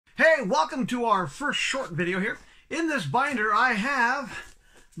Hi, welcome to our first short video here. In this binder I have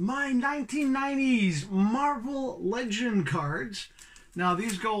my 1990s Marvel Legend cards. Now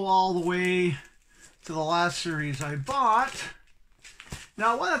these go all the way to the last series I bought.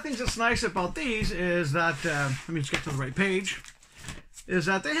 Now one of the things that's nice about these is that, let me just get to the right page, is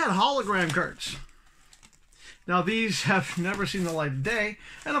that they had hologram cards. Now these have never seen the light of day,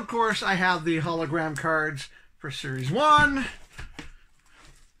 and of course I have the hologram cards for Series 1.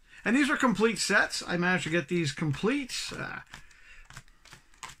 And these are complete sets. I managed to get these complete.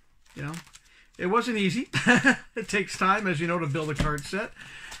 You know, it wasn't easy. It takes time, as you know, to build a card set.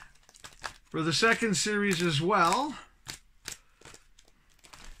 For the second series as well,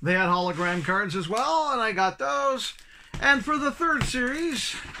 they had hologram cards as well, and I got those. And for the third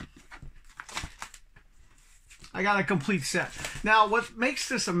series, I got a complete set. Now, what makes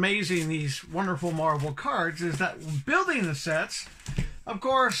this amazing, these wonderful Marvel cards, is that building the sets, of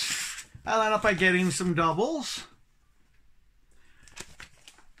course, I ended up by getting some doubles.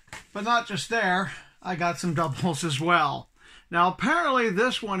 But not just there, I got some doubles as well. Now, apparently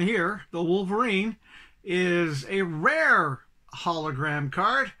this one here, the Wolverine, is a rare hologram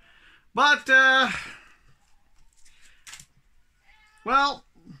card. But, well,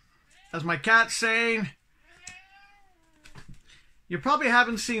 as my cat's saying, you probably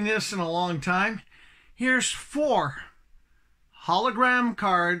haven't seen this in a long time. Here's 4 hologram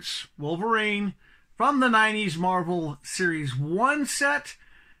cards, Wolverine, from the 90s Marvel Series 1 set.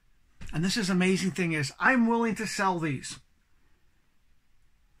 And this is the amazing thing is, I'm willing to sell these.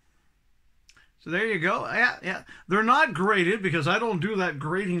 So there you go. Yeah. They're not graded because I don't do that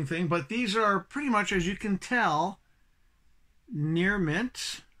grading thing, but these are pretty much, as you can tell, near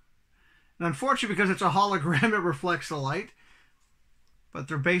mint. And unfortunately, because it's a hologram, it reflects the light. But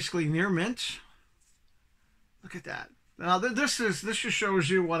they're basically near mint. Look at that. Now this just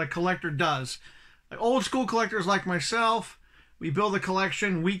shows you what a collector does. Like old school collectors like myself, we build a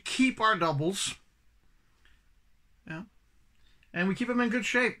collection, we keep our doubles, yeah, and we keep them in good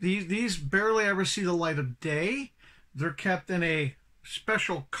shape. These barely ever see the light of day. They're kept in a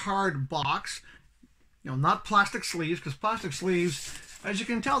special card box, you know, not plastic sleeves, because plastic sleeves, as you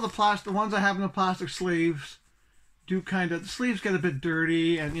can tell, the ones I have in the plastic sleeves do kind of, the sleeves get a bit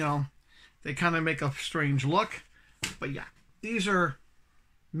dirty, and you know, they kind of make a strange look. But yeah, these are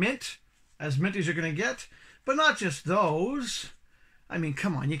mint as you're going to get. But not just those. I mean,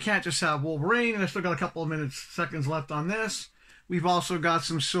 come on, you can't just have Wolverine, and I still got a couple of seconds left on this. We've also got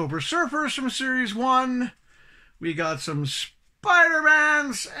some Silver Surfers from Series 1. We got some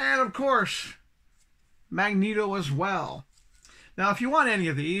Spider-Mans, and of course, Magneto as well. Now, if you want any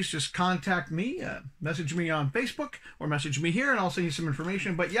of these, just contact me, message me on Facebook, or message me here, and I'll send you some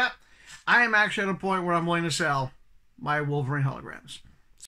information. But yeah, I am actually at a point where I'm willing to sell my Wolverine holograms.